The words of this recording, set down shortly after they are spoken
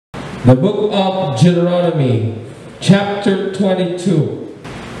The book of Deuteronomy, chapter 22.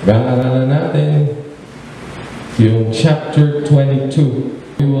 Pag-aaralan natin yung chapter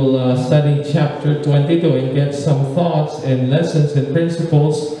 22. We will study chapter 22 and get some thoughts and lessons and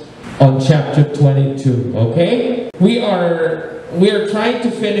principles on chapter 22. Okay? We are trying to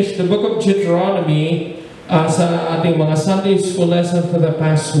finish the book of Deuteronomy sa ating mga Sunday school lesson for the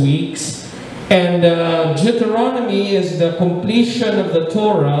past weeks. And Deuteronomy is the completion of the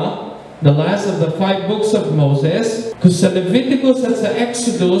Torah, the last of the 5 books of Moses. Kung sa Leviticus at sa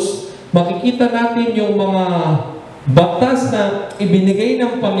Exodus, makikita natin yung mga batas na ibinigay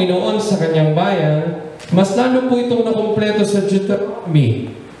ng Panginoon sa kanyang bayan. Mas lalo po itong nakumpleto sa Deuteronomy.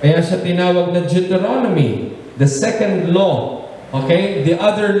 Kaya siya tinawag na Deuteronomy, the second law. Okay? The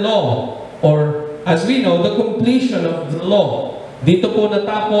other law, or as we know, the completion of the law. Dito po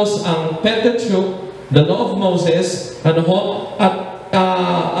natapos ang Pentateuch, the law of Moses, at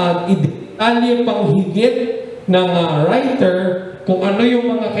i-detalye pang higit ng writer kung ano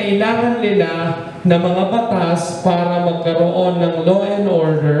yung mga kailangan nila na mga batas para magkaroon ng law and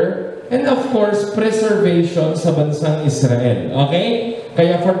order, and of course, preservation sa bansang Israel. Okay?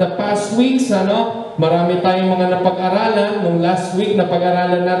 Kaya for the past weeks, marami tayong mga napag-aralan. Nung last week,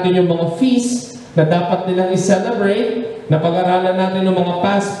 napag-aralan natin yung mga feasts na dapat nilang i-celebrate. Napag-aralan natin yung mga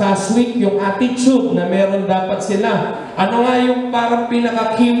past week, yung attitude na meron dapat sila. Ano nga yung parang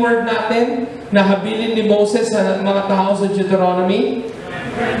pinaka-keyword natin na habilin ni Moses sa mga tao sa Deuteronomy?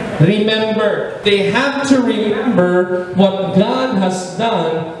 Remember. They have to remember what God has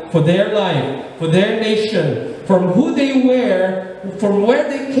done for their life, for their nation, from who they were, from where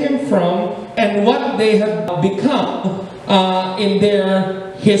they came from, and what they have become in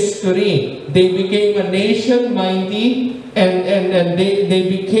their history. They became a nation mighty, and they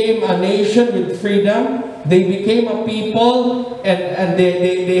became a nation with freedom. They became a people, and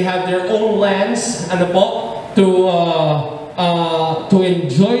they have their own lands, to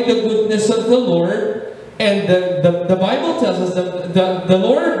enjoy the goodness of the Lord. And the Bible tells us that the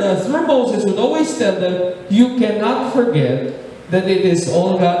Lord, through Moses, would always tell them, you cannot forget that it is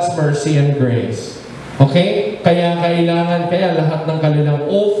all God's mercy and grace. Okay? Kaya lahat ng kanilang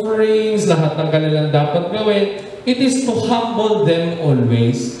offerings, lahat ng kanilang dapat gawin, it is to humble them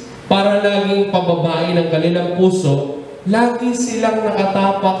always. Para laging pababain ng kanilang puso, lagi silang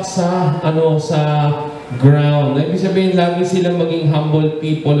nakatapak sa ground. Ibig sabihin, lagi silang maging humble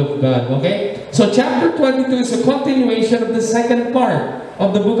people of God. Okay? So chapter 22 is a continuation of the second part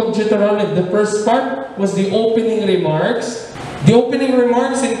of the book of Deuteronomy. The first part was the opening remarks. The opening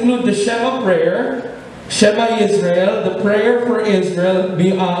remarks include the Shema prayer, Shema Israel, the prayer for Israel.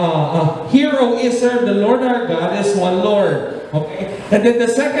 Hear, O Israel, the Lord our God is one Lord. Okay? And then the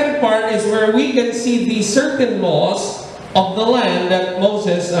second part is where we can see the certain laws of the land that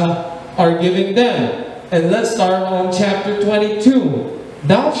Moses are giving them. And let's start on chapter 22.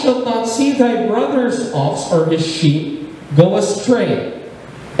 Thou shalt not see thy brother's ox or his sheep go astray,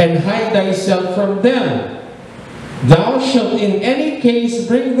 and hide thyself from them. Thou shalt in any case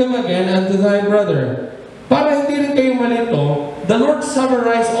bring them again unto thy brother. Para hindi rin kayo malito, the Lord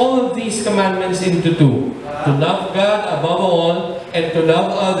summarized all of these commandments into 2. To love God above all, and to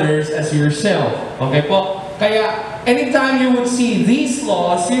love others as yourself. Okay po? Kaya, anytime you would see these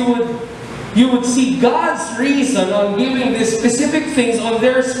laws, you would see God's reason on giving these specific things on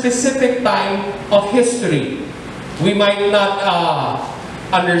their specific time of history. We might not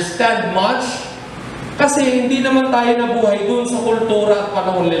understand much, kasi hindi naman tayo nabuhay doon sa kultura at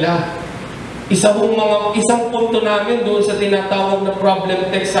panahon nila. Isang punto namin doon sa tinatawag na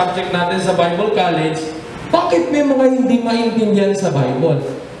problem text subject natin sa Bible College, bakit may mga hindi maintindihan sa Bible?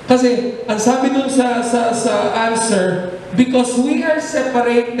 Kasi ang sabi doon sa answer, because we are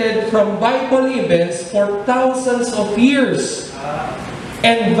separated from Bible events for thousands of years,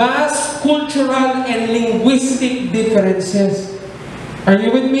 and vast cultural and linguistic differences. Are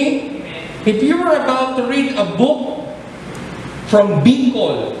you with me? If you were about to read a book from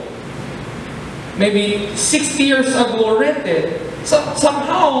Bicol, maybe 60 years ago written,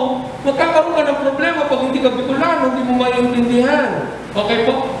 somehow, magkakaroon ka ng problema pag hindi ka Bicolano, hindi mo maintindihan. Okay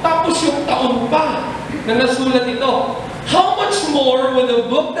po? Tapos yung taon pa na nasulat ito. How much more with a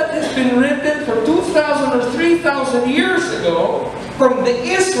book that has been written for 2,000 or 3,000 years ago from the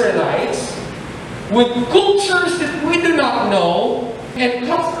Israelites, with cultures that we do not know, and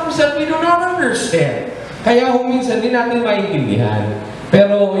customs that we do not understand. Kaya minsan din natin maintindihan.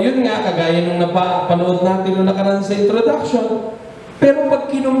 Pero yun nga, kagaya nung napanood natin nung nakaraan sa introduction, pero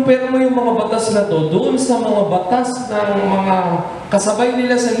pag kinumpare mo yung mga batas na to, doon sa mga batas ng mga kasabay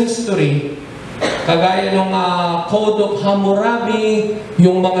nila sa history, Kagaya ng Code of Hammurabi,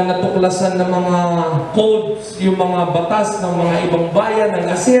 yung mga natuklasan na mga codes, yung mga batas ng mga ibang bayan ng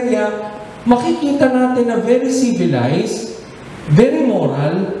Assyria, makikita natin na very civilized, very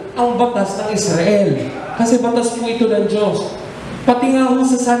moral ang batas ng Israel. Kasi batas po ito ng Diyos. Pati nga ho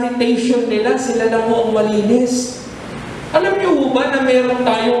sa sanitation nila, sila lang ho ang malinis. Alam niyo ho ba na meron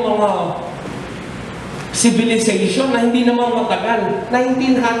tayong mga civilization na hindi naman matagal?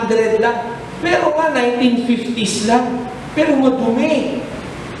 1900 lang. Meron nga 1950s lang. Pero madumi.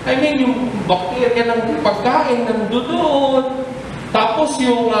 I mean, yung bakterya ng pagkain nandun doon. Tapos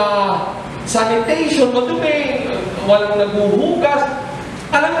yung sanitation, madumi. Walang naguhugas.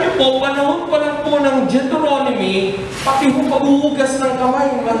 Alam niyo po, panahon pa lang po ng Deuteronomy, pati po paghuhugas ng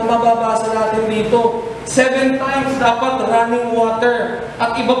kamay, mababasa natin dito. 7 times dapat running water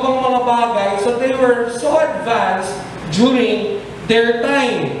at iba pang mga bagay. So they were so advanced during their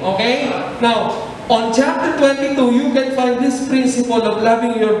time. Okay? Now, on chapter 22, you can find this principle of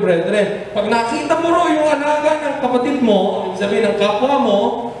loving your brethren. Pag nakita mo ro yung alaga ng kapatid mo, sabihin ng kapwa mo,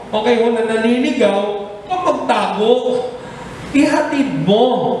 okay, kung na naliligaw, kung magtago, ihatid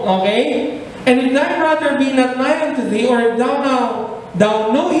mo. Okay? And if thy brother be not nigh unto thee, or if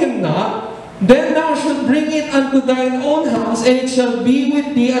thou know him not, then thou shalt bring it unto thine own house, and it shall be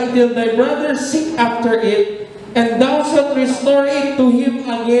with thee until thy brother seek after it, and thou shalt restore it to him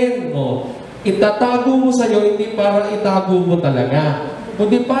again. Itatago mo sa'yo, hindi para itago mo talaga.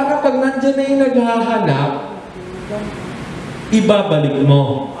 Kundi para pag nandyan na yung naghahanap, ibabalik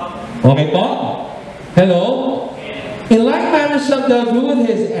mo. Okay po? Hello? In like manner shalt thou do with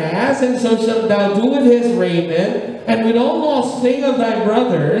his ass, and so shalt thou do with his raiment, and with all lost thing of thy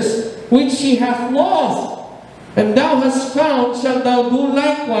brothers, which he hath lost. And thou hast found, shalt thou do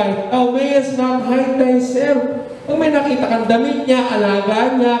likewise. Thou mayest not hide thyself. Kung may nakita kang damit niya,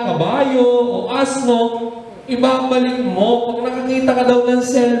 alaga niya, kabayo, o asno, ibabalik mo. Pag nakakita ka daw ng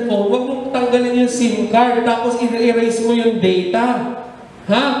cellphone, huwag mong tanggalin yung SIM card, tapos i-erase mo yung data.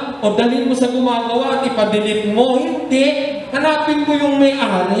 Ha? O dalhin mo sa gumagawa at ipadelete mo. Hindi. Hanapin mo yung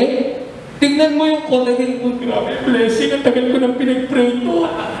may-ari. Tignan mo yung content mo. Grabe, blessing. Ang tagal ko nang pinag-pray to.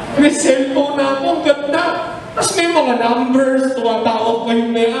 May cellphone na ako. Ang ganda. Tapos may mga numbers. Tumatawag pa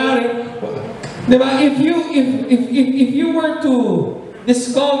yung may-ari. Diba? If you were to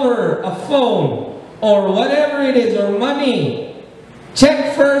discover a phone or whatever it is or money,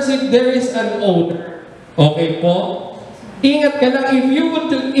 check first if there is an owner. Okay po? Ingat ka lang,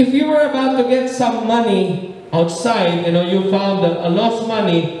 if you were about to get some money outside, you found a lost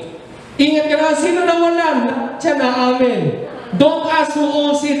money, ingat ka lang, sino nawalan? Siya na amin. Don't ask who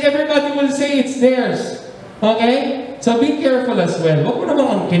owns it. Everybody will say it's theirs. Okay? So be careful as well. Huwag mo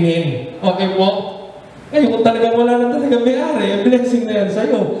namang angkinin. Okay po? Eh, kung talagang wala na talaga may-ari, blessing na yan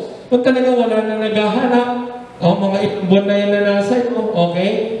sa'yo. Kung talagang wala na naghahanap, mga ilang buwan na yan na nasa iyo,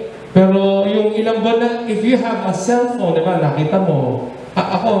 okay? Pero yung ilang buwan na, if you have a cellphone, diba, nakita mo,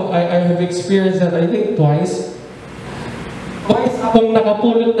 ako, I have experienced that, I think, twice. Twice akong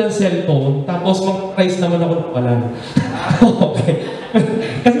nakapulot ng cellphone, tapos mag-price naman ako ng palan. Okay.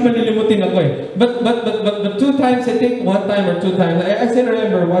 Kasi malilimutin ako eh. But 2 times, I think, 1 time or 2 times, I still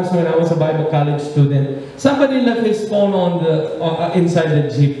remember once when I was a Bible college student, somebody left his phone on inside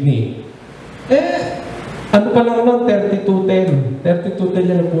the jeepney. Ano pa lang nun? 3210. 3210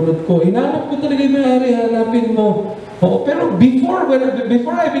 yan ang pulot ko. Hinanap ko talaga yung may-ari, hanapin mo. Pero before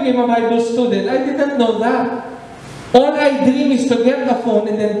I became a Bible student, I didn't know that. All I dream is to get the phone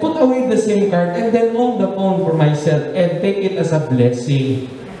and then put away the SIM card and then own the phone for myself and take it as a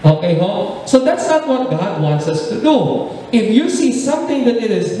blessing. Okay, ho? So that's not what God wants us to do. If you see something that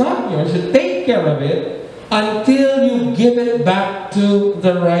it is not yours, you take care of it until you give it back to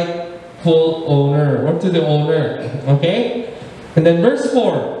the rightful owner or to the owner. Okay? And then verse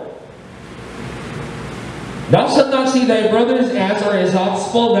 4. Thou shalt not see thy brother's ass or his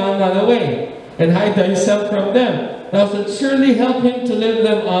ox fall down by the way, and hide thyself from them. Thou shalt surely help him to lift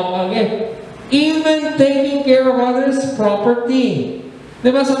them up again. Even taking care of others' property.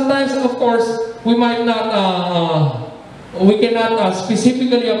 Diba, sometimes, of course, we might not, we cannot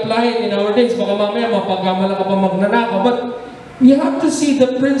specifically apply it in our days. Baka mamaya mapagkamala ka pa magnanakaw. But you have to see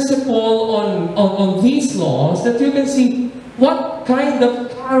the principle on these laws that you can see what kind of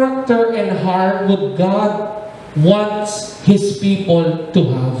character and heart would God wants His people to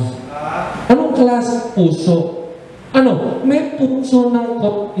have. Anong klase puso? May puso ng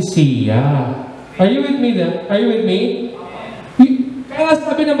kapisiya. Are you with me then? Are you with me? Kaya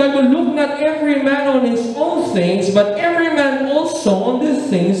sabi ng Bible, look not every man on his own things, but every man also on the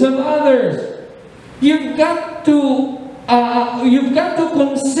things of others. You've got to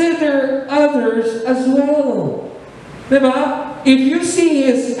consider others as well. Diba? If you see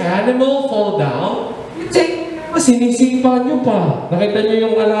his animal fall down, you say, sinisipa nyo pa. Nakita nyo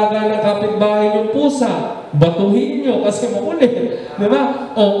yung alaga ng kapitbahay yung pusa, batuhin nyo kasi makulit.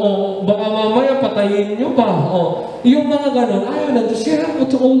 Diba? O baka mamaya patayin nyo pa. Yung mga ganon, ayaw na, you have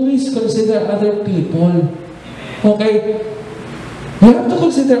to always consider other people. Okay? You have to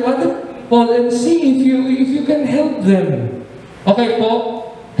consider other people and see if you can help them. Okay po?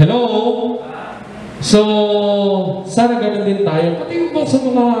 Hello? So, sana ganun din tayo. Pati yung po sa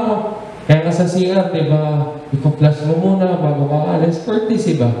mga, kaya nga sa CR, diba? Ipa-flash mo muna bago maalis.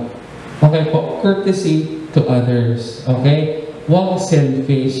 Courtesy ba? Okay po, courtesy to others. Okay? Huwag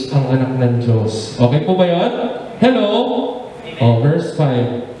selfish ang anak ng Diyos. Okay po ba yun? Hello? Verse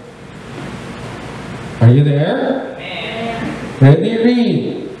 5. Are you there? Ready,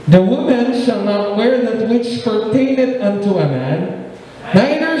 read. The woman shall not wear that which pertaineth unto a man,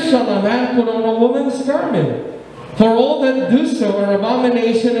 neither shall a man put on a woman's garment. For all that do so are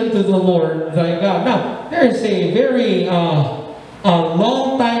abomination unto the Lord thy God. Now, there is a very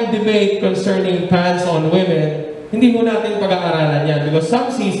long time debate concerning pants on women. Hindi mo natin pag-aaralan yan because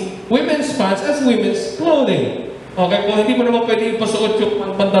some sees women's pants as women's clothing. Okay po, hindi mo naman pwede ipasuot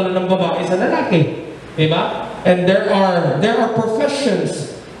yung pantalon ng babae sa lalaki. Diba? And there are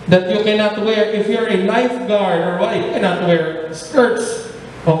professions that you cannot wear. If you're a lifeguard or what, you cannot wear skirts.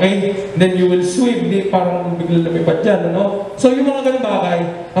 Okay? Then you will swim. Di, parang bigla lumipad dyan, ano? So yung mga ganun bagay,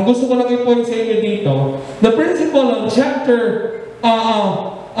 ang gusto ko lang i-point sa inyo dito, the principle of chapter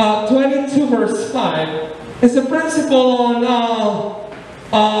 22 verse 5 is the principle on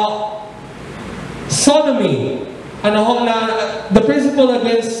sodomy. The principle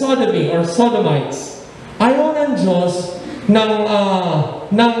against sodomy or sodomites. Ayaw ng Diyos ng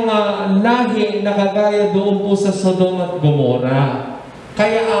lahi na kagaya doon po sa Sodom at Gomora.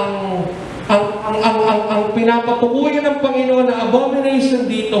 Kaya ang pinapatukuyan ng Panginoon na abomination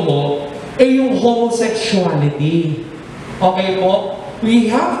dito ho ay yung homosexuality. Okay po? We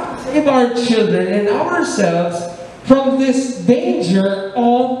have to save our children and ourselves from this danger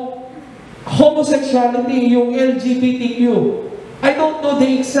of homosexuality, yung LGBTQ. I don't know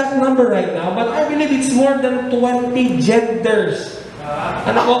the exact number right now, but I believe it's more than 20 genders.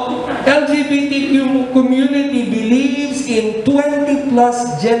 LGBTQ community believes in 20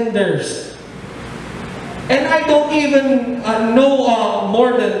 plus genders. And I don't even know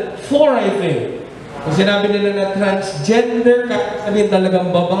more than 4, I think. Kung sinabi nila na transgender, sabihin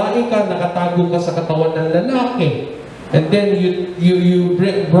talagang babae ka, nakatago ka sa katawan ng lalaki. And then you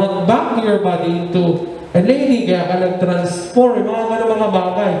brought back your body into a lady, kaya ka nag-transform, mga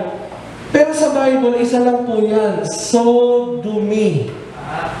bagay. Pero sa Bible, isa lang po yan, sodomy.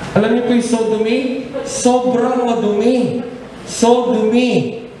 Alam niyo po yung sodomy? Sobrang madumi.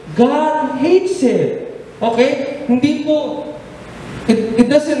 Sodomy. God hates it. Okay? Hindi po, it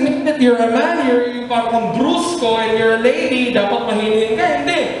doesn't mean that you're a man, you're parang brusko and you're a lady, dapat mahinin ka.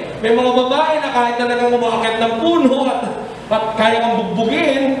 Hindi. May mga babae na kahit talagang umakit ng puno at kaya kang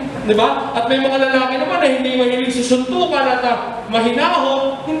bugbugin, di ba? At may mga lalaki naman na hindi mahilig susuntukan at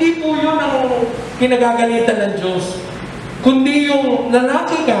mahinahon, hindi po yun ang kinagagalitan ng Diyos. Kundi yung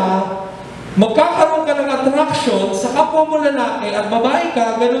lalaki ka, magkakaroon ka ng attraction sa kapwa mo lalaki at babae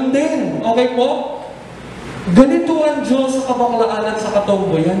ka, ganun din. Okay po? Ganito ang Diyos sa kabaklaan at sa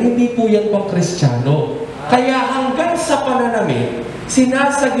katomboyan, hindi po yan pang Kristiyano. Kaya hanggang sa pananamit,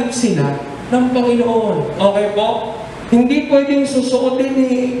 sinasagip sila ng Panginoon. Okay po? Hindi pwedeng susuotin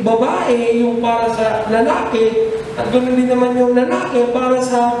ni babae yung para sa lalaki at ganoon din naman yung lalaki para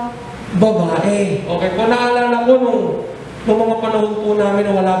sa babae. Okay po, naalala ko nung mga panahon po namin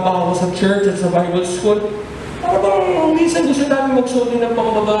na wala pa ako sa church at sa Bible school, parang minsan gusto namin magsuot din ng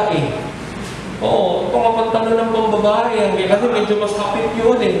pang-babae. Oo, mga pantalon ng pang-babae. Kasi medyo mas hapit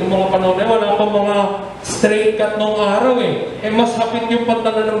yun eh. Nung mga panahon na wala pa mga straight cut nung araw eh. Mas hapit yung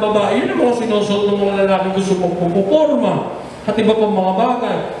pantalon ng babae. Yun ang mga sinusuot ng mga lalaki gusto magpuporma. At iba pang mga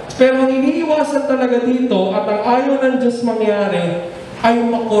bagay. Pero ang iniiwasan talaga dito at ang ayaw ng Diyos mangyari ay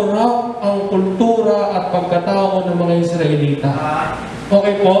makurap ang kultura at pagkatao ng mga Israelita.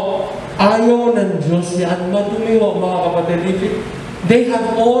 Okay po? Ayaw ng Diyos yan. Madumi ho, mga kapatid. They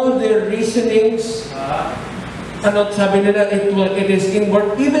have all their reasonings. Ano sabi nila, it is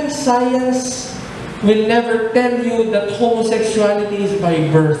inward. Even science will never tell you that homosexuality is by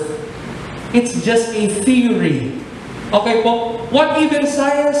birth. It's just a theory. Okay po? What even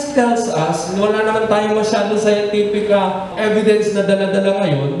science tells us, wala naman tayong masyado scientific evidence na dala-dala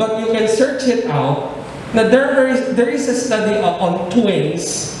ngayon, but you can search it out, na there is a study on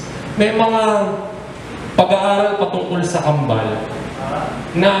twins. May mga pag-aaral patungkol sa kambal.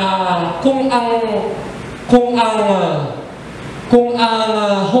 na kung ang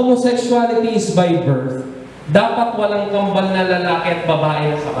homosexuality is by birth, dapat walang kambal na lalaki at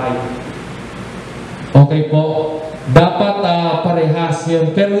babae na sabay. Okay po? Dapat parehas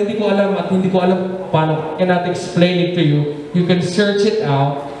yun. Pero hindi ko alam paano. I cannot explain it to you. You can search it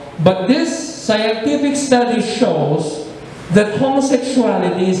out. But this scientific study shows that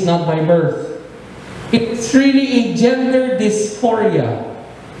homosexuality is not by birth. It's really a gender dysphoria.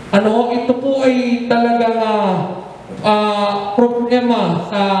 Ito po ay talagang problema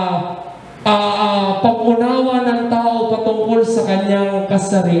sa pag-unawa ng tao patungkol sa kanyang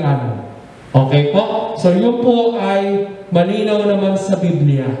kasarian. Okay po? So yun po ay malinaw naman sa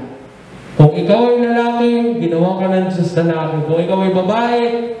Biblia. Kung ikaw ay lalaki, ginawa ka ng Diyos na lalaki. Kung ikaw ay babae,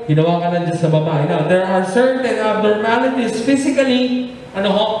 ginawa ka ng Diyos na babae. Now, there are certain abnormalities physically,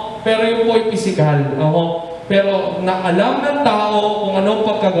 pero yun po ay physical. Pero naalam ng tao kung anong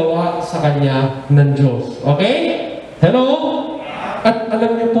pagkagawa sa kanya ng Diyos. Okay? Hello? At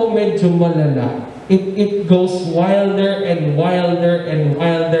alam niyo po, medyo malala. It goes wilder and wilder and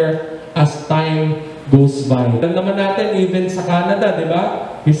wilder as time goes by. Alam naman natin, even sa Canada, di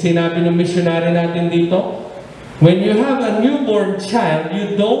ba? Yung sinabi ng missionary natin dito, when you have a newborn child,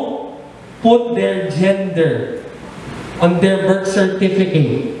 you don't put their gender on their birth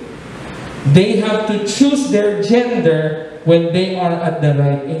certificate. They have to choose their gender when they are at the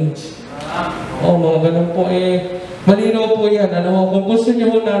right age. Mga ganun po malinaw po yan. Kung gusto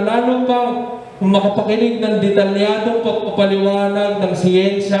niyo na lalo pa makapakinig ng detalyadong pagpapaliwanag ng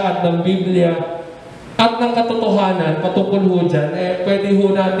siyensya at ng Biblia at ng katotohanan patungkol ho dyan, pwede ho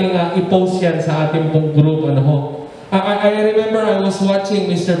natin i-post yan sa ating pong group. I remember I was watching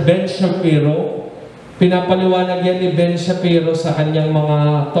Mr. Ben Shapiro. Pinapaliwanag yan ni Ben Shapiro sa kanyang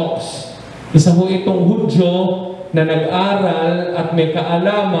mga talks. Isa ho itong Hudyo na nag-aral at may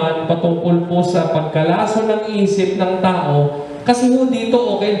kaalaman patungkol po sa pagkalaso ng isip ng tao. Kasi ho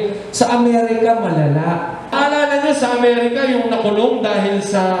dito, sa Amerika malala. Alala niyo sa Amerika yung nakulong dahil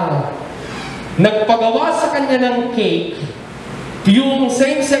sa nagpagawa sa kanya ng cake, yung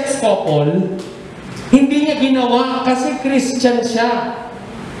same-sex couple, hindi niya ginawa kasi Christian siya.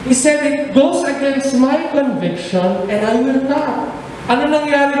 He said, it goes against my conviction and I will not. Ano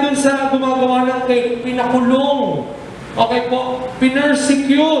nangyari dun sa gumagawa ng cake? Pinakulong. Okay po?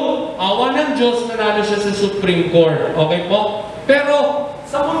 Pinersecute. Awa ng Diyos, nanalo siya sa Supreme Court. Okay po? Pero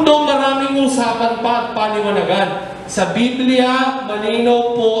sa mundo maraming usapan pa at paliwanagan. Sa Biblia,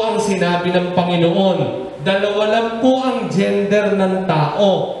 malinaw po ang sinabi ng Panginoon. Dalawa lang po ang gender ng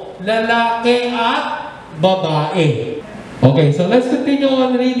tao. Lalaki at babae. Okay, so let's continue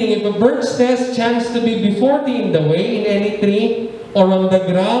on reading. If a bird's nest chance to be before thee in the way, in any tree, or on the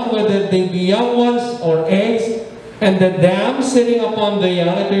ground, whether they be young ones or eggs, and the dam sitting upon the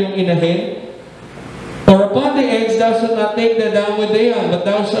young, ito yung inahin, or upon the eggs, thou shalt not take the dam with the young, but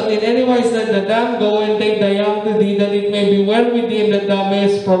thou shalt in any wise let the dam go and take the young to thee, that it may be well with thee, and that thou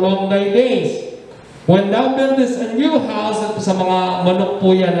mayest prolong thy days. When thou buildest a new house, at sa mga manok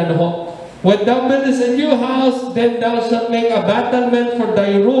po yan, when thou buildest a new house, then thou shalt make a battlement for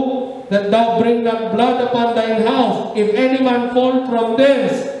thy roof, that thou bring not blood upon thine house, if any man fall from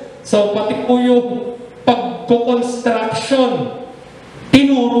thence. So, pati po yung pagkukonstruction,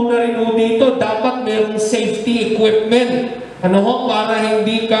 tinuro na rin po dito, dapat mayroong safety equipment. Para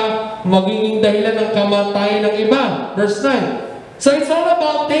hindi ka magiging dahilan ng kamatayan ng iba. Verse 9. So, it's all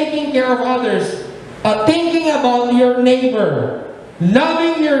about taking care of others. Thinking about your neighbor.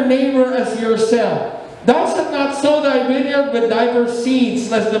 Loving your neighbor as yourself. Thou shalt not sow thy vineyard with diverse seeds,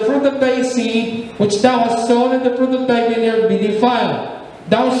 lest the fruit of thy seed, which thou hast sown in the fruit of thy vineyard, be defiled.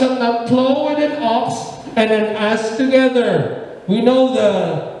 Thou shalt not plow with an ox and an ass together. We know the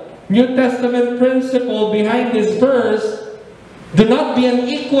New Testament principle behind this verse. Do not be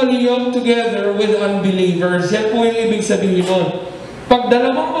unequally yoked together with unbelievers. Yan po yung ibig sabihin nun. Pag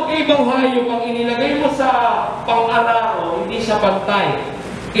dalawang magkaibang hayop ang inilagay mo sa pang-araro, hindi siya pantay.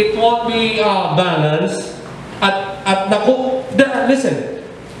 It won't be balanced.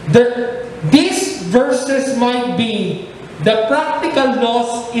 These verses might be the practical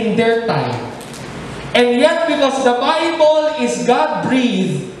laws in their time. And yet, because the Bible is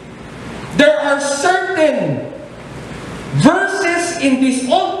God-breathed, there are certain verses in this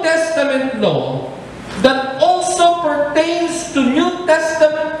Old Testament law that also pertains to New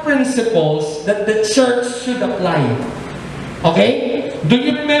Testament principles that the church should apply. Okay? Do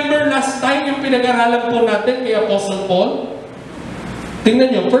you remember last time yung pinag-aralan po natin kay Apostle Paul? Tingnan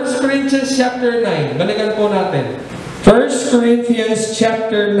nyo, 1 Corinthians chapter 9. Balikan po natin. 1 Corinthians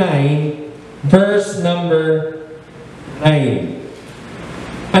chapter 9, verse number 9.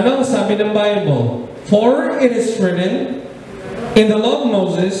 Ano ang sabi ng Bible? For it is written in the law of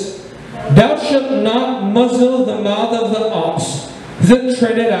Moses, thou shalt not muzzle the mouth of the ox that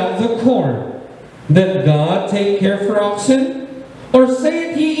treadeth out the corn. That God take care for oxen? Or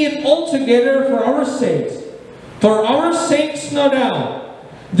saith he it altogether for our sakes? For our sakes, no doubt.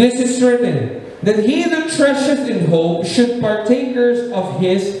 This is written, that he that trusteth in hope should partakers of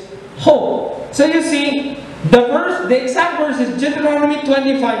his hope. So you see, the exact verse is Deuteronomy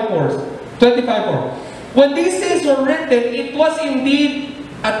 25:4. When these things were written, it was indeed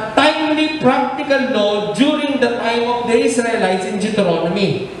a timely practical law during the time of the Israelites in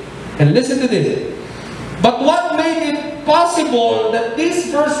Deuteronomy. And listen to this. But what made it possible that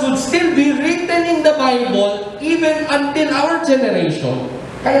this verse would still be written in the Bible even until our generation?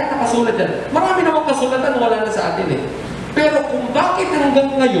 Kaya nakasulat yan. Marami namang kasulatan, wala na sa atin eh. Pero kung bakit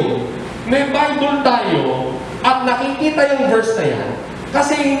hanggang ngayon, may Bible tayo at nakikita yung verse na yan,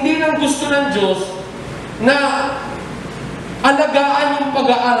 kasi hindi lang gusto ng Diyos na alagaan yung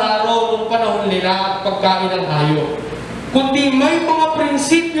pag-aararo ng panahon nila at pagkain ng hayop, kundi may mga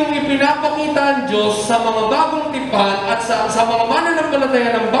prinsipyong ipinapakita ang Diyos sa mga bagong tipan at sa mga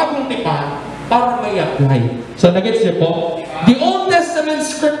mananampalataya ng bagong tipan para may apply. So, nagets niyo po? The Old Testament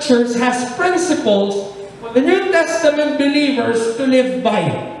scriptures has principles for the New Testament believers to live by.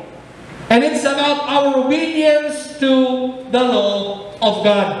 And it's about our obedience to the law of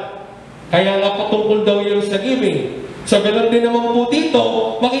God. Kaya nga patungkol daw yun sa giving. So, ganoon din naman po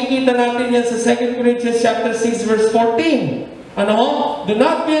dito, makikita natin yan sa 2 Corinthians chapter 6, verse 14. Ano? Do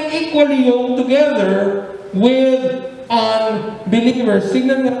not be unequally yoked together with unbelievers.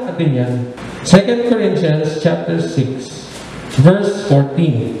 Tingnan nga natin yan. 2 Corinthians chapter 6, verse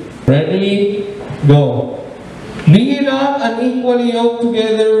 14. Ready? Go. Be not unequally yoked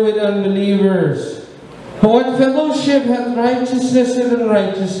together with unbelievers. What fellowship hath righteousness with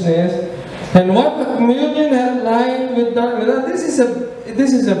unrighteousness? And what communion hath light with darkness? Now,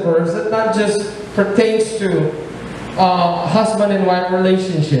 this is a verse that not just pertains to husband and wife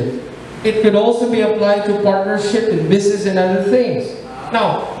relationship. It could also be applied to partnership in business and other things.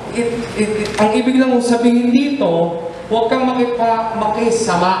 Now, ang ibig lang sabihin dito, huwag kang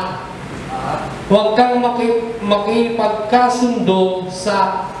makisama. Huwag kang makipagkasundo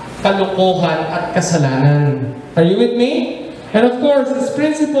sa kalokohan at kasalanan. Are you with me? And of course, this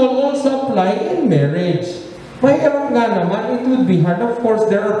principle also apply in marriage. Mahirap nga naman, it would be hard. Of course,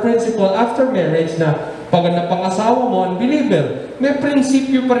 there are principles after marriage na pag napangasawa mo, unbeliever, may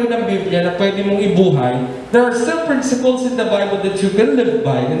prinsipyo pa rin ng Biblia na pwede mong ibuhay. There are still principles in the Bible that you can live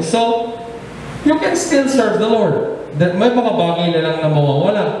by. And so, you can still serve the Lord. May mga bagay na lang na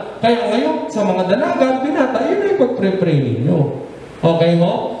mawawala. Kaya ngayon, sa mga dalaga at binata, yun ay pag-pray ninyo. Okay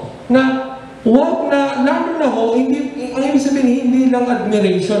ho? Na huwag na, lalo na ho, ang ibig sabihin, hindi lang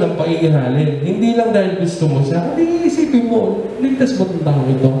admiration ang paiiralin. Hindi lang dahil gusto mo siya. Hindi isipin mo, ligtas mo itong tao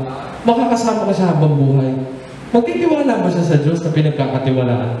ito. Makakasama ka siya habang buhay. Magtitiwala ba siya sa Diyos na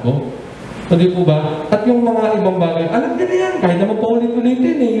pinagkakatiwalaan ko? Hindi po ba? At yung mga ibang bagay, alam niya na yan, kahit naman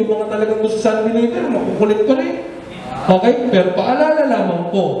paulit-ulitin eh. Yung mga talagang gusto sa unbeliever, makukulit ko rin. Okay? Pero paalala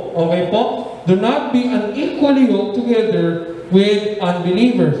lamang po. Okay po? Do not be unequally yoked together with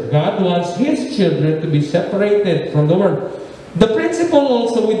unbelievers. God wants His children to be separated from the world. The principle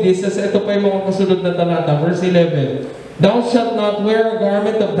also with this, as ito pa yung mga kasunod na talata, verse 11, thou shalt not wear a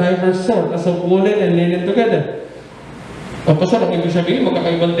garment of diverse sort, as of woolen and linen together. Ang pastor, ang ibig sabihin,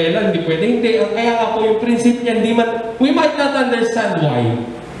 magkakaibang tela, hindi pwede. Hindi. Kaya nga po yung prinsip niya, we might not understand why.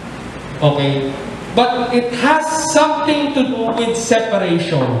 Okay? But it has something to do with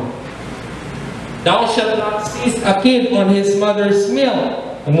separation. Thou shalt not seize a kid on his mother's milk.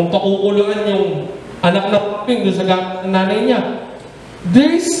 Kung mong pakukuluan yung anak na paping doon sa nanay niya.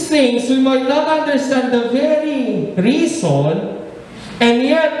 These things, we might not understand the very reason, and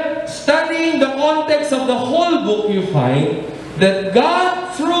yet, studying the context of the whole book, you find that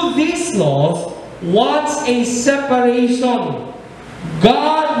God, through these laws, wants a separation.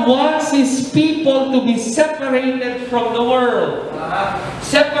 God wants His people to be separated from the world.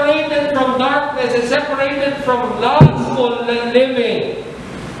 Separated from darkness and separated from lustful living.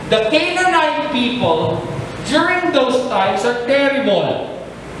 The Canaanite people, during those times, are terrible.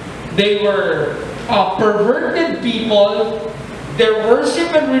 They were perverted people. Their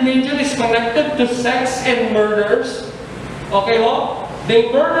worship and religion is connected to sex and murders. Okay ho? They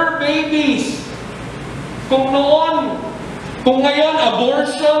murder babies. Kung ngayon,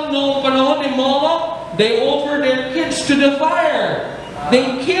 abortion noong panahon ni Moloch, they offer their kids to the fire.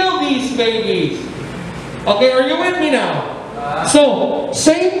 They kill these babies. Okay, are you with me now? So,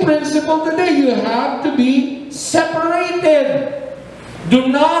 same principle today. You have to be separated. Do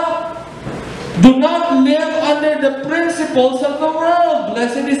not live under the principles of the world.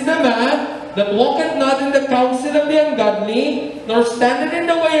 Blessed is the man that walketh not in the counsel of the ungodly, nor standeth in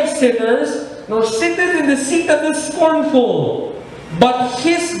the way of sinners, nor sitteth in the seat of the scornful. But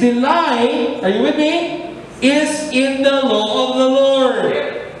his delight, are you with me, is in the law of the Lord.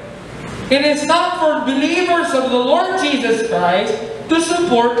 It is not for believers of the Lord Jesus Christ to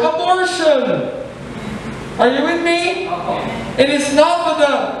support abortion. Are you with me? It is not for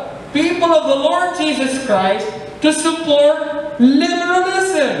the people of the Lord Jesus Christ to support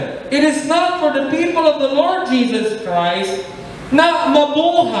liberalism. It is not for the people of the Lord Jesus Christ na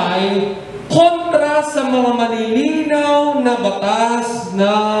mabuhay kontra sa mga malilinaw na batas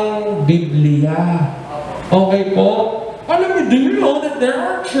ng Biblia. Okay po? Alam niyo, do you know that there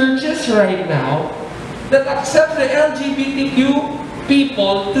are churches right now that accept the LGBTQ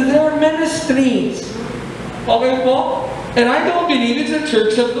people to their ministries? Okay po? And I don't believe it's a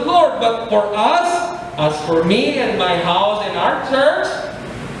church of the Lord. But for us, as for me and my house and our church,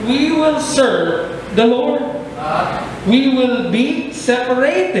 we will serve the Lord. We will be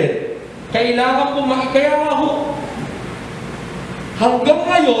separated. Kailangan po kaya nga ho, hanggang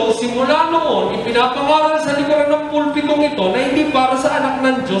ngayon, simula noon, ipinapangaral sa likuran ng pulpitong ito na hindi para sa anak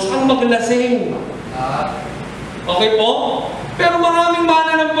ng Diyos ang maglasing. Okay po? Pero maraming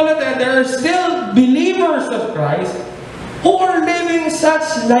mananampalataya, there are still believers of Christ who are living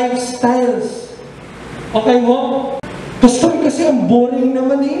such lifestyles. Okay mo? Pastor, kasi ang boring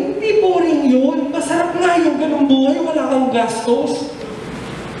naman eh. Hindi boring yun. Masarap nga yung ganung buhay, wala kang gastos.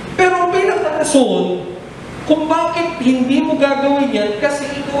 Pero ang pinakarason, kung bakit hindi mo gagawin yan, kasi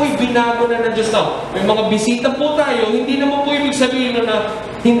ikaw ay binago na ng Diyos na. May mga bisita po tayo, hindi naman po ibig sabihin na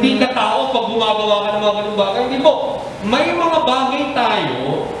hindi ka tao pag gumagawa ka ng mga ganung bagay. Hindi po. May mga bagay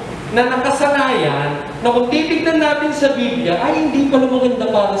tayo na nakasanayan na kung titignan natin sa Biblia, ay hindi pala maganda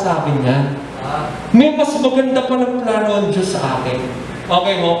para sa akin yan. May mas maganda pa ng plano ang Diyos sa akin.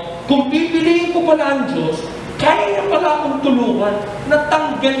 Okay mo? Kung pipiliin ko pala ang Diyos, kaya niya pala akong tulungan na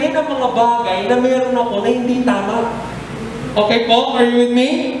tanggalin ang mga bagay na meron ako na hindi tama. Okay po? Are you with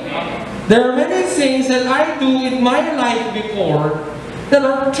me? There are many things that I do in my life before that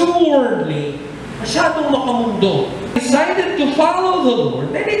are too worldly, masyadong makamundo. Decided to follow the Lord,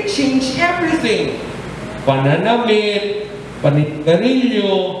 then it changed everything. Pananamit,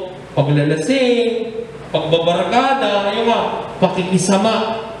 paninigarilyo, paglalasing, pagbabarkada, yung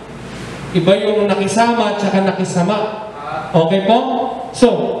pakikisama. Iba yung nakisama at saka nakisama. Okay po?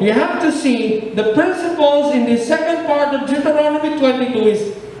 So, you have to see the principles in the second part of Deuteronomy 22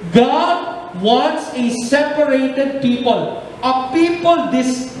 is God wants a separated people. A people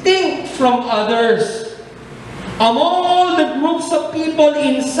distinct from others. Among all the groups of people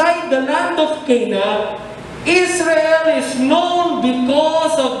inside the land of Canaan, Israel is known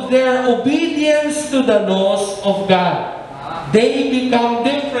because of their obedience to the laws of God. They become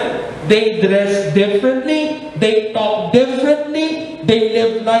different. They dress differently. They talk differently. They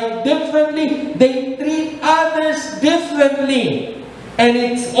live life differently. They treat others differently. And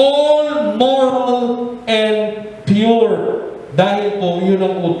it's all moral and pure. Dahil po yun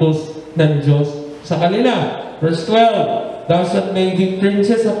ang utos ng Diyos sa kanila. Verse 12, Thou shalt make thee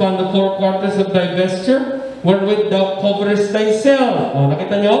princes upon the four quarters of thy vesture, wherewith thou coverest thyself. O,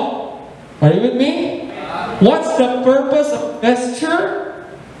 nakita nyo? Are you with me? What's the purpose of vesture?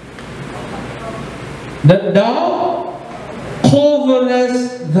 That thou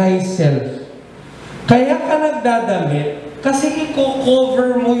coverest thyself. Kaya ka nagdadamit kasi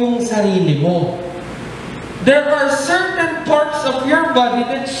i-cover mo yung sarili mo. There are certain parts of your body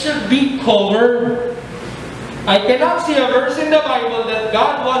that should be covered. I cannot see a verse in the Bible that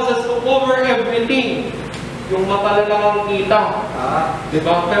God wants us to cover everything. Yung mata lang ang kita.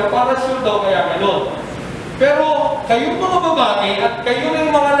 Diba? Pero para sure daw kaya ganun. Pero kayong mga babae at kayo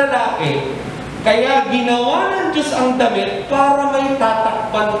ng mga lalaki, kaya ginawa ng Diyos ang damit para may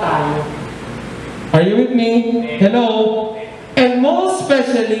tatakpan tayo. Are you with me? Hello? And most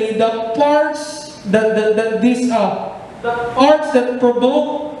especially the parts the parts that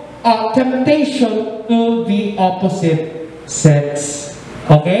provoke temptation to the opposite sex.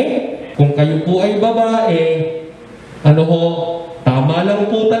 Okay? Kung kayo po ay babae, tama lang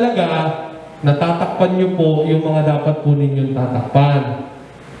po talaga, natatakpan nyo po yung mga dapat po ninyong tatakpan.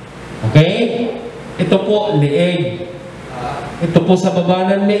 Okay? Ito po, leeg. Ito po sa baba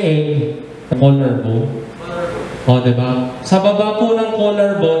ng leeg, collarbone. O, diba? Sa baba po ng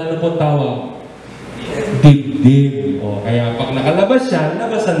collarbone, ano po tawag? Dibdib. O, kaya pag nakalabas siya,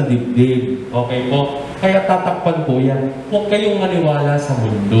 labas ang dibdib. Okay po? Kaya tatakpan po yan. Huwag kayong maniwala sa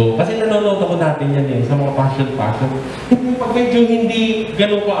mundo. Kasi nanonood ako natin yan sa mga passion. Pag medyo hindi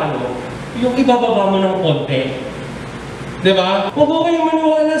ganun ka yung ibababa mo ng konti. Diba? Huwag ko kayong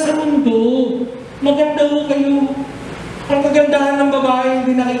maniwala sa mundo. Maganda ho kayo. Ang kagandahan ng babae,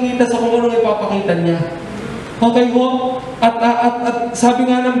 hindi nakikita sa kung anong ipapakita niya. Okay ho? At sabi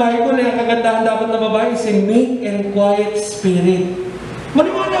nga ng Bible, ang kagandahan dapat ng babae is a meek and quiet spirit.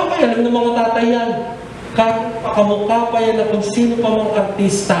 Maniwala ko kayo, alam ng mga tatay yan. Pakamukha pa yan na kung sino pa mga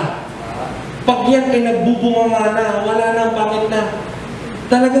artista. Pag yan ay nagbubunga na, wala na, pangit na.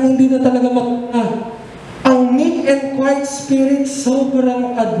 Talagang hindi na talaga maganda. Ang meek and quiet spirit,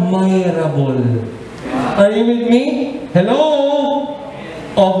 sobrang admirable. Are you with me? Hello?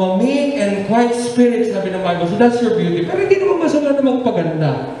 Of a meek and quiet spirit, sabi ng Bible. So that's your beauty. Pero hindi naman masama na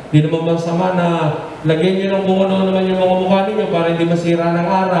magpaganda. Hindi naman masama na lagyan nyo ng kung ano naman yung mga mukha ninyo para hindi masira ng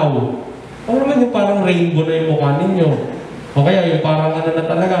araw. O naman yung parang rainbow na yung mukha ninyo. O kaya yung parang ano na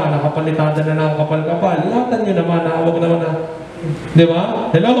talaga, nakapalitada na ng kapal-kapal. Ingatan nyo naman na, huwag naman na. Di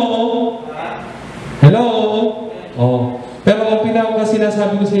ba? Hello? Hello? Oh. Pero ang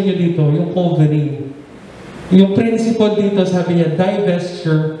sinasabi ko sa inyo dito, yung covering. Yung principle dito, sabi niya, thy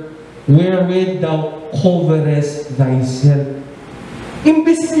vesture wherewith thou coverest thyself.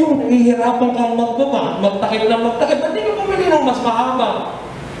 Imbis yung nahihirapan kang magbaba, magtakip, ba't di ka pumili ng mas mahaba?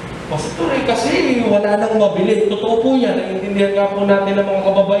 Pastor, kasi wala nang mabili. Totoo po yan. Naiintindihan nga po natin ang mga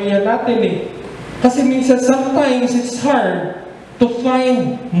kababaihan natin Kasi minsan, sometimes it's hard to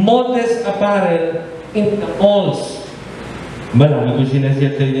find modest apparel in the malls. Marami ko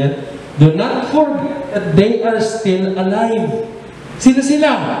sinasya sa inyo. Do not forget that they are still alive.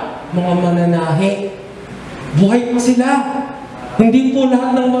 Sila? Mga mananahi. Buhay pa sila. Hindi po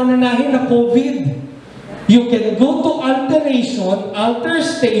lahat ng mananahi na COVID. You can go to altar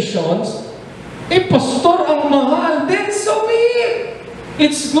stations. Pastor, ang mahal. Then so be it.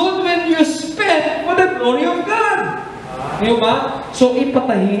 It's good when you spend for the glory of God. Diba? So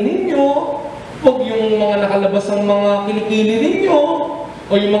ipatahin ninyo. Huwag yung mga nakalabas ang mga kilikili ninyo.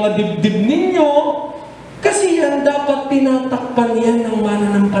 O yung mga dibdib ninyo. Kasi yan dapat tinatakpan yan ng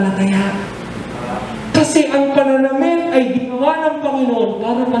mananampalataya. Kasi ang pananamit ay ginawa ng Panginoon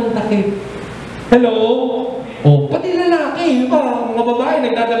para pantakip. Hello? O, pati lalaki, mga babae,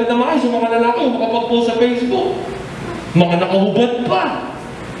 nagdadamit na maayos, yung mga lalaki, makapag-post sa Facebook. Mga nakahubad pa.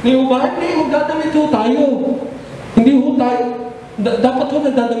 Hindi ba? Hindi, magdadamit ho tayo. Hindi ho tayo. Dapat ho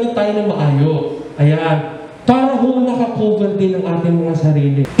nagdadamit tayo ng maayos. Ayan. Para ho nakakover din ang ating mga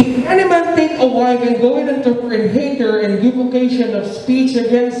sarili. If any man take a wife and go in unto her and hate her and give occasion of speech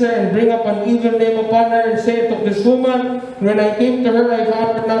against her and bring up an evil name upon her and say of this woman, when I came to her, I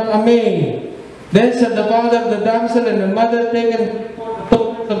found her not a maid. Then said the father of the damsel and the mother taken the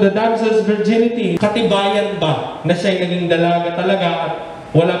tokens of the damsel's virginity. Katibayan ba na siya'y naging dalaga talaga at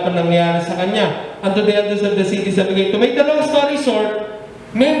wala pa nangyari sa kanya? Unto the elders of the city sabi kayo, to make the long story short,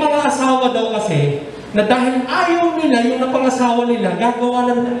 may mga asawa daw kasi na dahil ayaw nila yung napangasawa nila,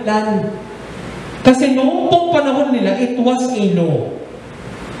 gagawa ng dahilan. Kasi noong pong panahon nila, it was a law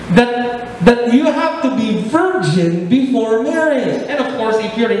that you have to be virgin before marriage. And of course,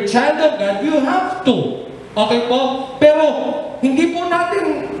 if you're a child of God, you have to. Okay po? Pero, hindi po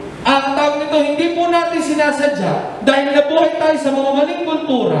natin, hindi po natin sinasadya dahil nabuhay tayo sa mga maling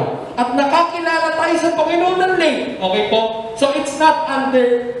kultura at nakakilala tayo sa Panginoon ng late. Okay po? So, it's not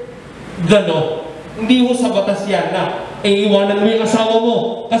under the law. Hindi ho sa batas yan na iwanan mo yung asawa mo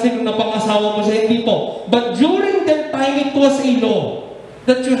kasi nung napang-asawa mo siya, hindi po. But during that time, it was a law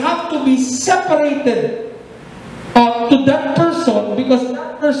that you have to be separated to that person because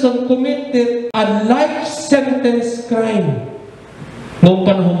that person committed a life sentence crime noong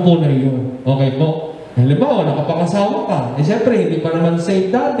panahon po na yun. Okay po? Halimbawa, nakapangasawa ka. Siyempre, hindi pa naman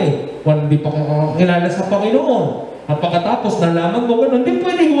saved dati. Hindi pa kakilala sa Panginoon. At pagkatapos, nalaman mo gano'n, hindi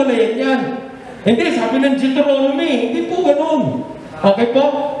pwede hiwalayan yan. Hindi, sabi ng Deuteronomy, hindi po gano'n. Okay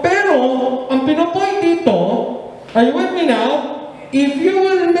po? Pero, ang pinopoint dito, are you with me now? If you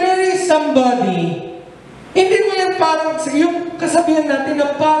will marry somebody, hindi mo yan parang, yung kasabihan natin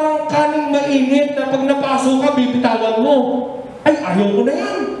na parang kaning mainit na pag napasok ka, bibitawan mo. Ay, ayaw ko na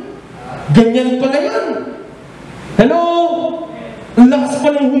yan. Ganyan pala yan. Hello? Ang lakas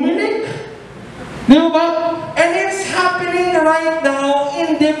pa ng humilik. Di ba? And it's happening right now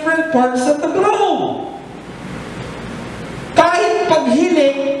in different parts of the globe. Kahit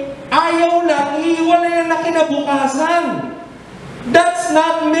paghilik, ayaw lang, iiwala yan na kinabukasan. That's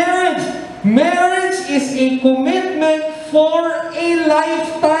not marriage. Marriage is a commitment for a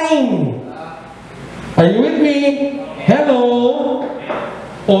lifetime. Are you with me? Hello?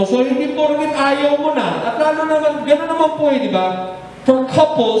 O, so hindi porket ayaw mo na. At lalo naman, gano'n naman po di ba? For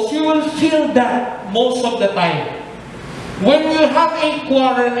couples, you will feel that most of the time. When you have a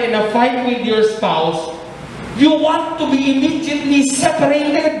quarrel and a fight with your spouse, you want to be immediately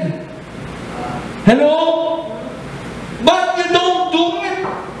separated. Hello? But you don't do it.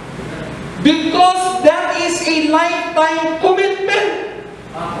 Because that is a lifetime commitment.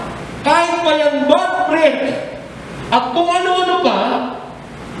 Kahit pa yung bond break. At kung ano-ano pa,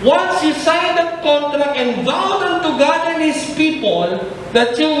 once you sign that contract and vow unto God and His people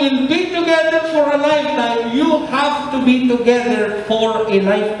that you will be together for a lifetime, you have to be together for a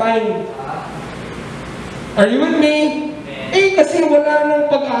lifetime. Are you with me? Eh, kasi wala nang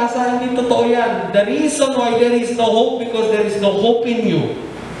pag-asa, hindi totoo yan. The reason why there is no hope, because there is no hope in you.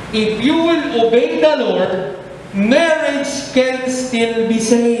 If you will obey the Lord, marriage can still be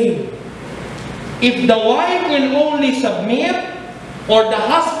saved. If the wife will only submit, or the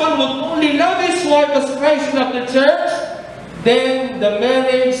husband would only love his wife as Christ loved the church, then the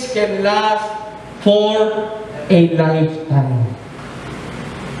marriage can last for a lifetime.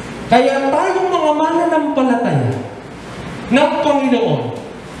 Kaya tayong mga mananampalataya ng Panginoon,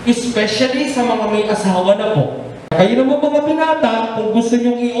 especially sa mga may asawa na po, kayo naman mga binata, kung gusto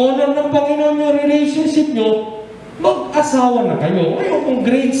nyo i-honor ng Panginoon yung relationship nyo, mag-asawa na kayo. Ngayon, kung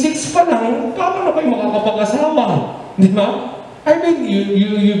grade 6 pa lang, paano na kayo makakapag-asawa? Di ba? I mean,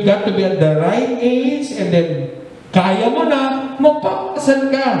 you've got to be at the right age, and then kaya mo na,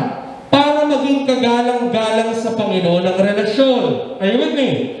 magpapasal ka para maging kagalang-galang sa Panginoon ang relasyon. Are you with me?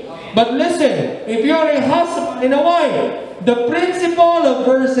 But listen, if you're a husband and a wife, the principle of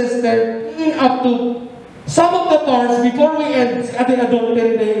verses 13 up to some of the parts before we end, at the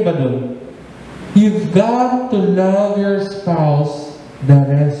adultery na yung iba dun, you've got to love your spouse the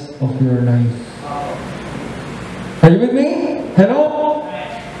rest of your life. Are you with me? Hello?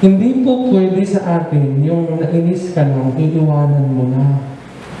 Hindi po pwede sa atin yung nainis ka lang, iiwanan mo na.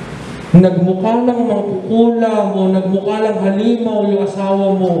 Nagmukha lang mangkukulam o nagmukha lang halimaw yung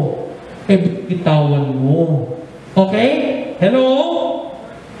asawa mo, eh bitawan mo. Okay? Hello?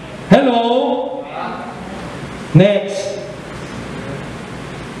 Hello? Next.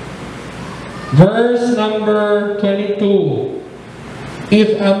 Verse number 22.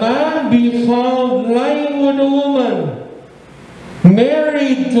 If a man be found lying with a woman,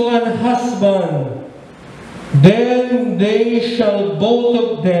 married to an husband, then they shall both of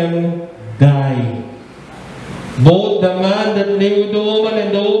them die. Both the man that lay with the woman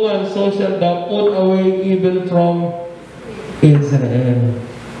and the woman, so shall thou put away evil from Israel.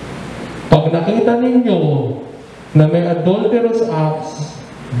 Pag nakita ninyo na may adulterous acts,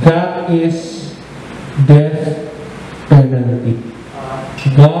 that is death penalty.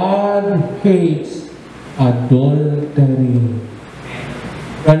 God hates adultery.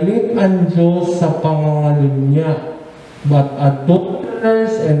 Galit ang Diyos sa pangangalunya. But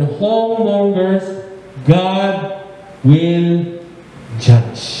adulterers and whoremongers, God will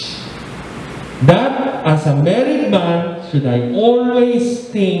judge. That, as a married man, should I always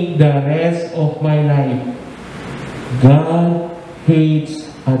think the rest of my life. God hates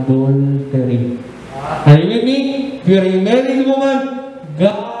adultery. Are you with me? If you're a married woman,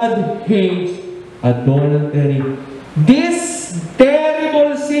 God hates adultery. This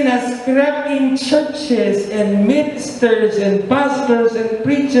terrible sin has crept in churches and ministers and pastors and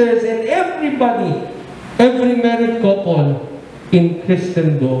preachers and everybody, every married couple in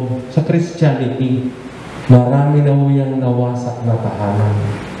Christendom, sa Christianity. Marami na huyang nawasak na tahanan.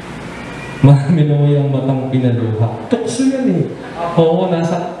 Marami na huyang matang pinaluha. Tukso yan eh. Oo,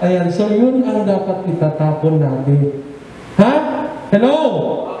 nasa, ayan. So yun ang dapat itatapon natin. Ha? Hello?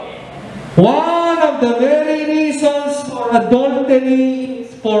 One of the very reasons for adultery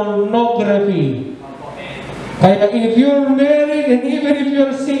is pornography. Kaya if you're married and even if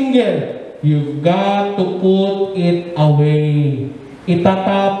you're single, you've got to put it away.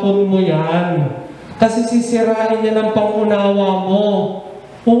 Itatapon mo yan. Kasi sisirain niya ng pangunawa mo.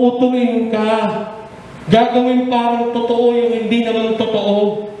 Uutuin ka. Gagawin parang totoo yung hindi naman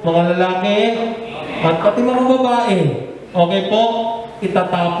totoo. Mga lalaki at pati mga babae. Okay po?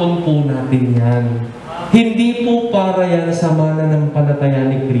 Itatapon po natin yan. Hindi po para yan sa mananampalataya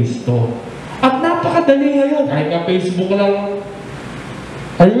ni Kristo. At napakadali ngayon. Kahit na Facebook lang.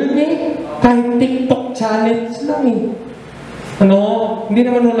 Are you with me? Kahit TikTok challenge lang eh. Ano? Hindi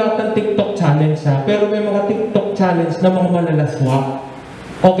naman wala ng TikTok challenge ha. Pero may mga TikTok challenge na mga malalaswa.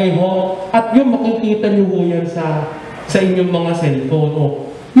 Okay ho? At yung makikita nyo ho yan sa inyong mga cellphone. O,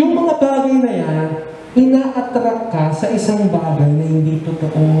 yung mga bagay na yan, ina-attract ka sa isang bagay na hindi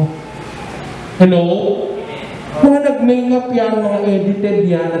totoo. Hello? Mga nag-makeup yan, mga edited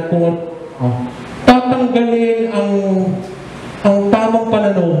yan, at kung tatanggalin ang tamang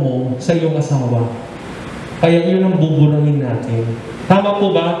pananaw mo sa iyong asawa. Kaya yun ang buburahin natin. Tama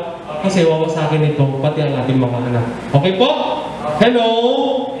po ba? Kasi wawasakin ito, pati ang ating mga anak. Okay po? Hello?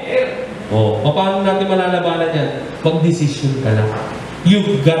 Oh, paano natin malalabanan yan? Mag-decision ka lang.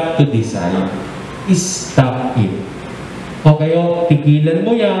 You've got to decide. Stop it. Okay, tigilan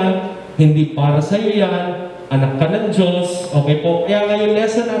mo yan. Hindi para sa'yo yan. Anak ka ng Diyos. Okay po? Kaya ngayon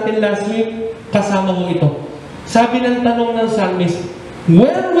lesson natin last week, kasama mo ito. Sabi ng tanong ng psalmist,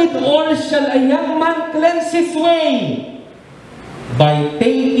 wherewithal shall a young man cleanse his way? By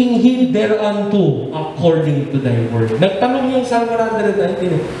taking heed thereunto according to thy word. Nagtanong yung Psalm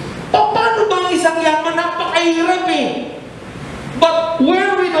 119. Paano bang isang yaman? Napakahirap eh. But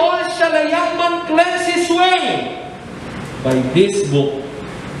wherewithal shall a young man cleanse his way? By this book.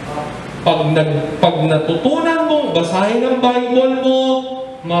 Pag natutunan mong basahin ang Bible mo,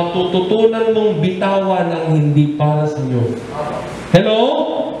 matututunan mong bitawan ang hindi para sa iyo. Hello?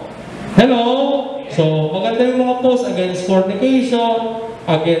 Hello? So, maganda yung mga posts against fornication,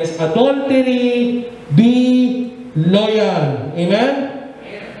 against adultery, be loyal. Amen?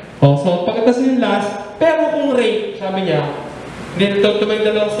 Oh, so, pagkatas yung last, pero kung rape, sabi niya, hindi to make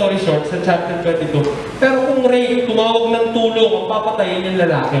the long story short, sa chapter 22, pero kung rape, tumawag ng tulong, ang papatayin yung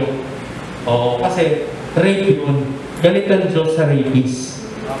lalaki. Oo, kasi rape yun. Galit ang Diyos sa rapist.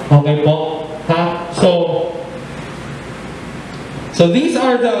 Okay po? Ha? So this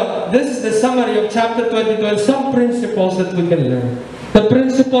is the summary of chapter 22 and some principles that we can learn. The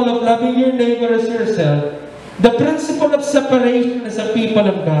principle of loving your neighbor as yourself, the principle of separation as a people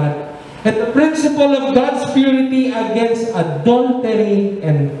of God, and the principle of God's purity against adultery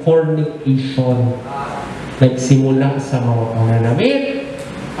and fornication. Nagsimula sa mga pananamit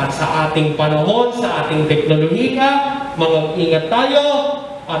at sa ating panahon, sa ating teknolohiya, mag-ingat tayo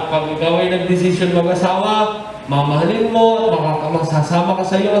at pag ikaw ay nag-decision mag-asawa, mamahalin mo at makakasama ka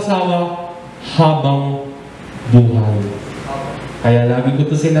sa iyong asawa habang buhay. Kaya lagi ko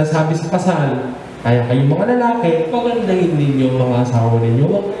ito sinasabi sa kasal. Kaya kayong mga lalaki, pagandahin ninyo mga asawa ninyo.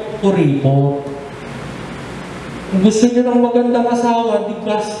 Huwag kayong kuripot. Kung gusto nyo ng magandang asawa, di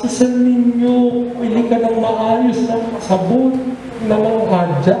gastusan ninyo. Pili ka ng maayos na sabon, na mga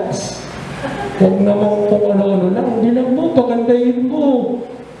adjust. Huwag naman kung ano-ano lang. Bilang mo, pagandahin mo.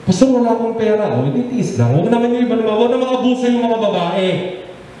 Basta wala akong pera, o hindi tiis lang. Huwag naman yung iba naman, huwag naman abuso yung mga babae.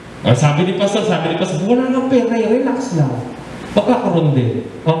 Sabi ni Pastor, wala nang pera, relax lang. Magkakaroon din.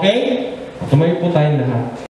 Okay? Tumayo po tayong lahat.